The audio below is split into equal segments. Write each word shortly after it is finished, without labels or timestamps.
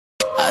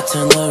I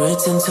turn the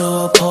Ritz into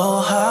a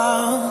poor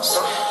house.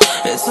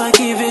 It's like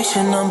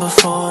eviction number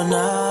 4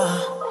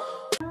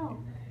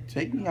 now.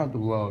 Take me out the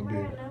vlog,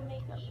 dude.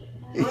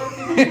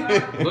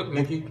 Look,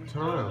 Nikki,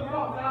 turn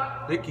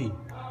around. Nikki.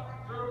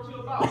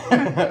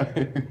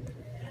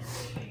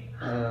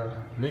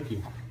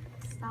 Nikki.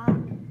 Stop.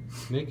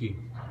 Nikki.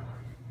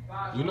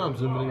 You know I'm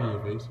zooming in your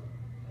face.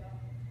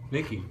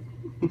 Nikki.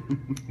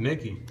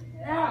 Nikki.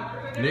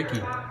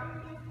 Nikki.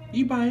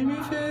 You buying me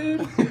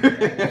food?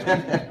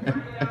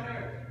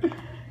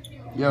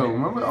 Yo,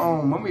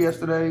 remember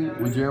yesterday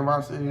what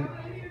Jeremiah said?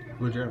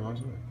 What Jeremiah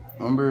said?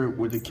 Remember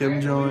with the Kim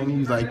joint? He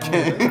was like,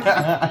 Ken.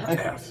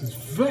 That's his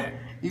vet.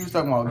 He was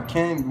talking about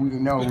Ken. He was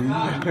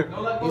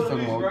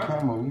talking about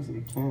Camo. He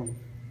said Ken.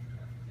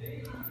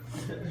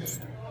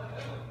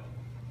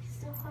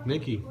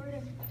 Nikki.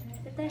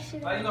 Get that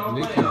shit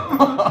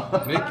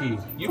Nikki.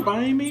 You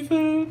buying me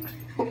food?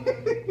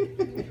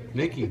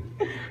 Nikki.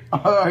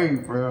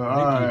 Alright, bro.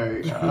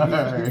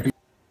 Alright.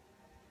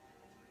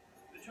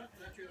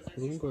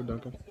 We can go,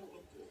 Duncan.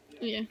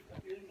 Yeah.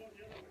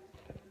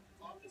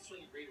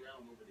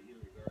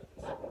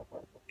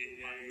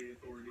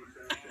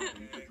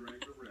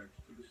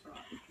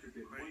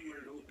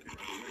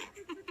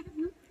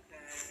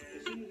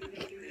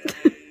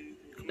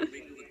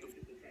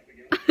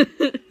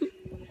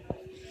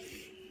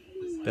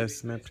 That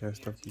Snapchat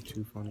stuff be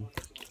too funny.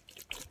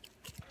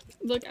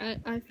 Look,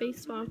 I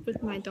face swapped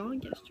with my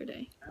dog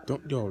yesterday.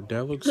 Yo,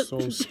 that looks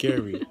so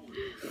scary.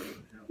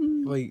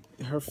 Like,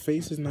 her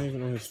face is not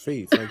even on his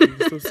face. Like, you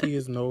can still see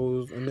his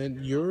nose, and then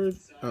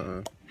yours,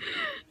 And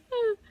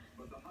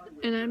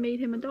I made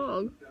him a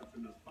dog.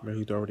 But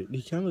he kind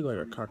of look like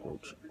a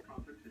cockroach.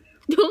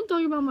 Don't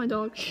talk about my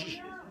dog.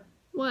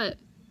 What?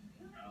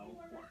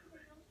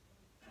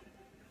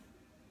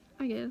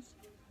 I guess.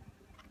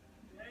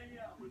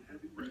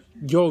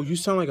 Yo, you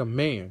sound like a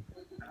man.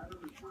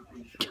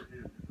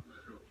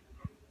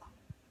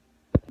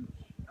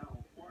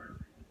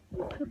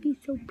 Puppy's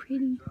so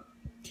pretty.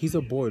 He's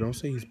a boy. Don't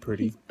say he's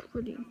pretty. He's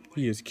pretty.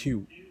 He is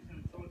cute.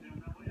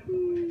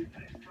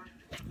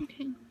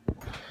 Okay.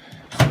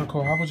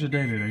 Nicole, how was your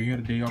day today? You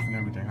had a day off and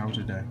everything. How was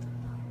your day?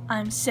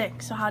 I'm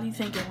sick, so how do you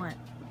think it went?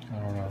 I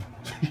don't know.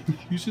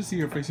 You should see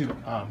your face. You're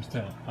like, I'm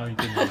still. How you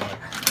doing?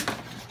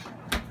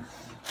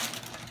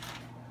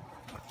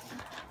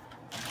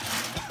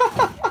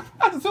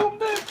 I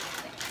zoomed in.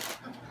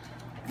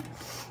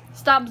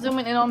 Stop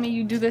zooming in on me.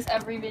 You do this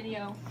every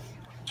video.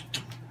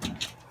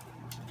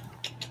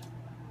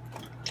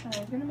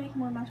 Alright, we're gonna make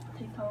more mashed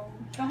potatoes.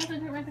 Do I have to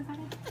do it right this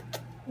second?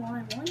 Well,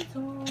 I want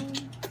some.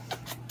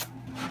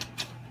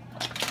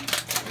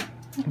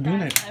 I'm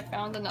doing it. I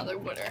found another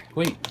winner.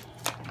 Wait.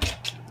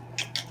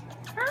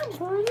 Hi,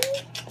 buddy.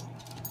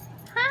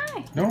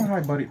 Hi. No,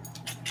 hi, buddy.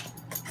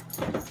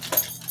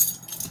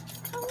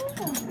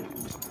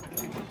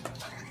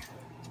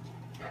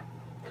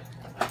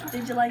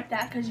 Did you like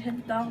that because you hit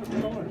the dog with the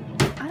door?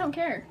 I don't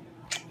care.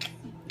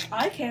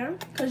 I care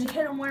because you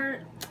hit him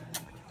where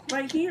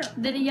right here.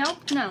 Did he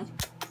yelp? No.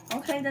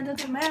 Okay, that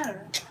doesn't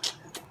matter.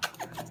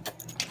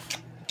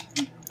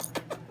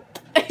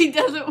 He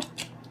doesn't.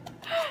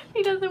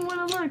 He doesn't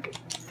want to look.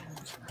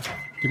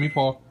 Give me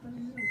paw.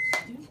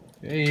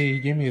 Hey, he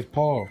gave me his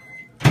paw.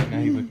 Now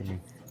he look at me.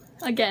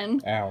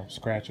 Again. Ow,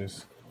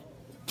 scratches.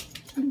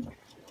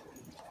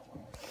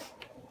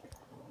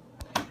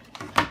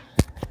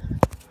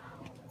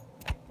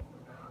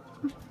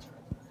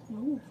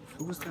 Ooh,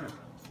 What was that?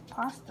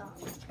 pasta.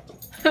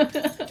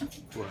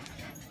 What?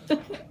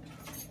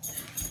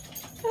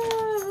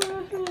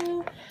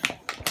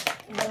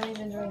 Don't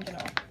even drink it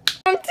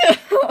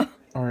all.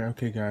 Alright,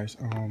 okay guys.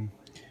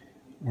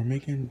 We're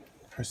making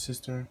her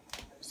sister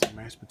some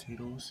mashed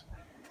potatoes.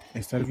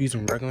 Instead of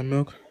using regular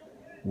milk,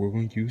 we're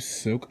going to use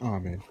silk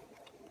almond.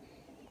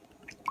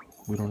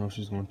 We don't know if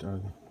she's going to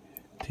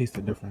taste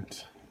the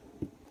difference.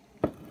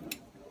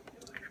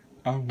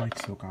 I don't like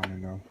silk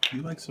almond though.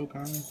 You like silk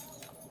almond?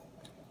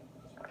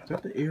 Is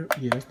that the ear?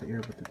 Yeah, that's the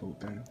ear with the little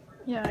thing.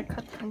 Yeah, I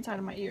cut the inside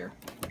of my ear.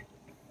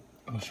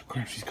 Oh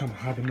crap, she's coming.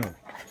 Hide the milk.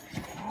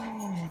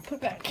 Put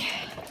back.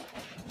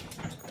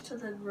 To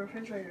the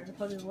refrigerator to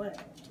put it away.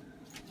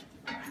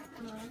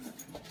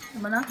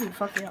 But not to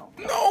fuck it up.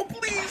 No,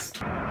 please!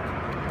 Stop.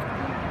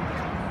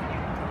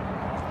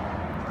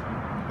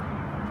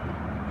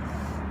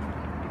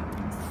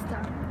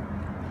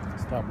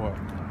 Stop what?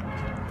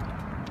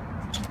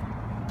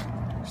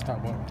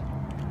 Stop what?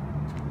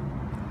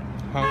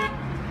 Huh?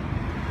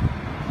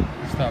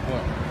 Stop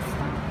what?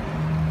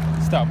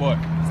 Stop what?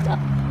 Stop.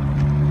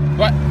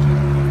 What?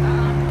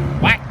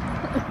 What?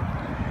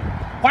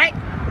 What?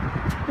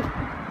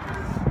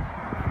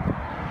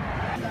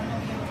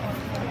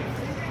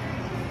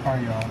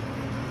 Alright, y'all.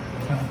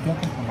 Don't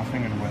put my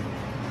finger in the way.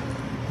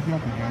 If y'all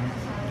can hear me,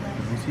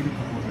 if we see the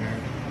couple there,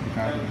 the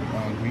guy with the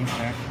green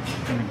hat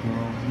and the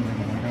girl who's in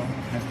the window,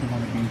 that's the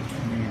one to be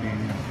me and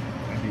Danielle.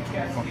 And they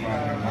can't fuck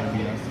around there and want to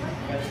be us.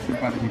 It's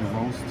about to be the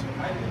roast.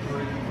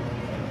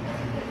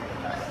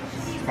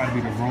 It's about to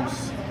be the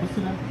roast. What's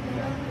the name?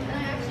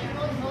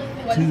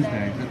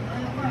 Tuesday.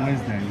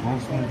 Wednesday,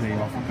 roast Wednesday,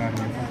 y'all. Fuck out of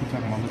here. Fuck you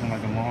talking about looking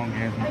like a long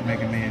ass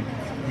Mega Mind.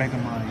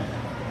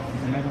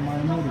 Is it Mega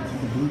Mind noodles?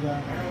 The blue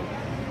guy?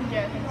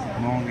 Yeah, I think so.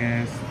 Long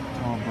ass,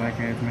 tall, black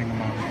ass Mega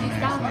Mind looking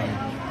ass nigga.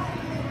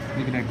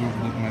 Look at that girl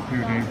looking like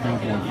Pure Dave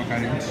Billboard. Fuck out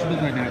of here. She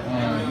look like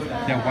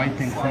that white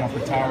thing from off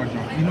the tower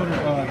joint. You know the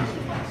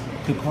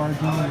car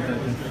joint,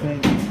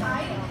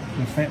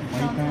 the fat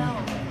white thing?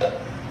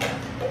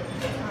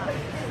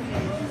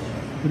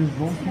 But it's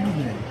both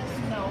Tuesday.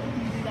 No,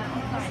 you do that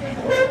on Friday.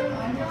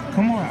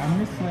 Come on, I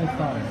missed last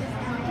Friday.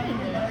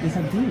 Yes, I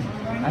did.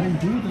 I didn't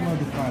do it the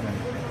other Friday.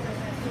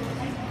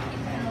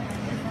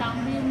 Stop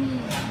being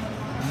mean.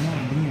 I'm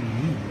not being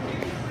mean.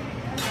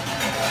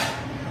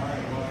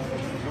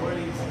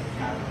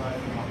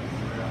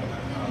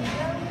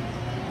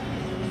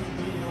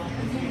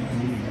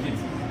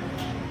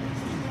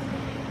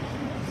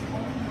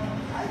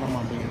 I'm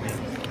not being mean.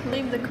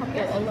 Leave the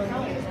couple alone.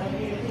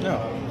 No.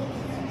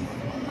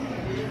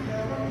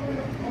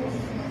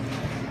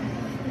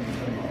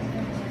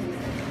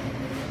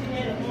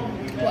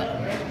 What?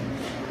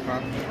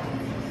 Huh?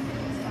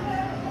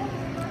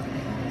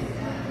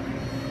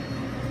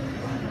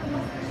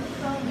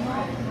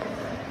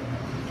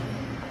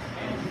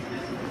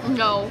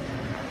 No.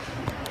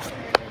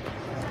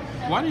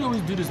 Why do you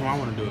always do this when I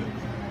want to do it?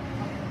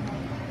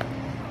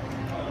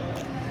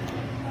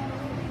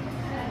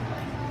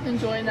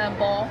 Enjoying that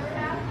ball.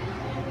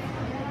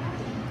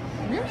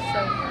 You're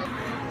so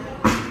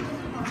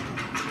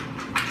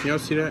good. Y'all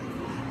see that?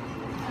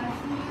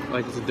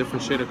 Like it's a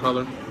different shade of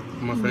color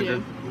on my finger.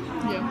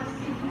 Yeah.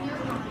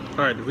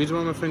 Alright, the reason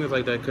why my finger's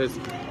like that, because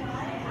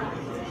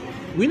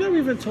we never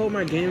even told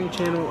my gaming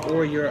channel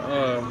or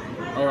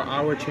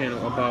our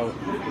channel about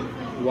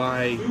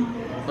why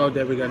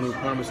that we got new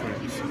promise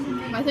rings.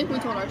 I think we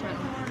told our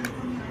channel.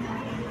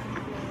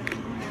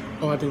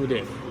 Oh, I think we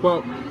did.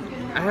 Well,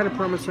 I had a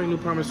promise ring, new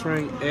promise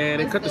ring,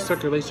 and it cut the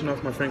circulation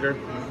off my finger.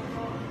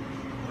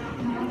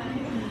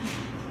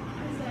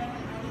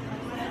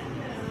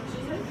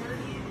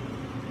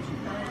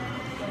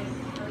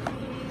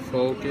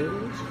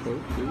 Focus.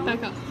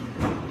 Back up.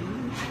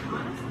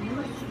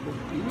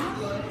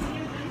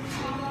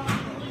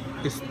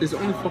 It's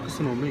only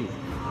focusing on me.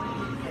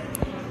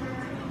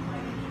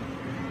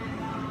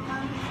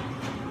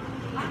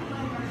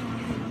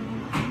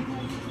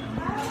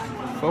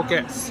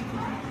 Focus.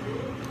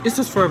 It's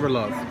just forever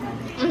love.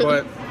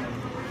 But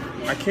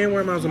I can't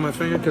wear mine on my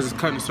finger because it's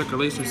cutting the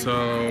circulation,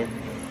 so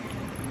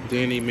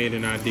Danny made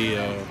an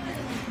idea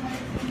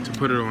to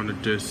put it on the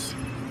disc.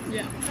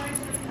 Yeah.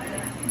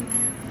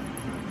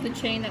 The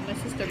chain that my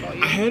sister bought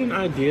you. I had an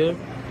idea.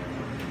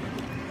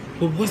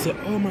 What was it?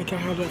 Oh my god,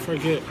 how did I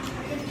forget?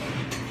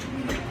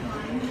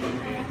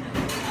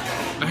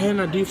 I had an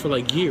idea for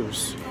like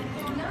years.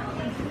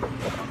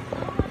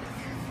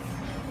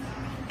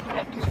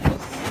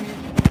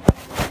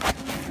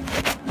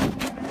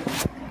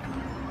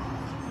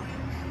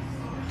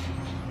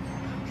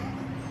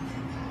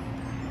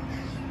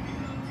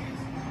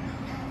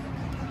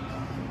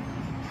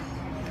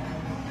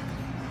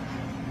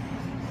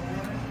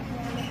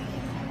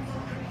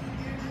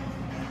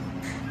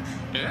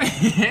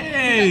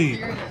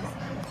 Hey!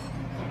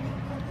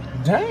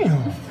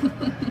 Damn!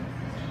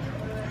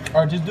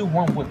 Alright, just do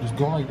one whip. Just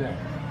go like that.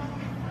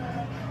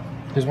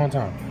 Just one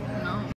time.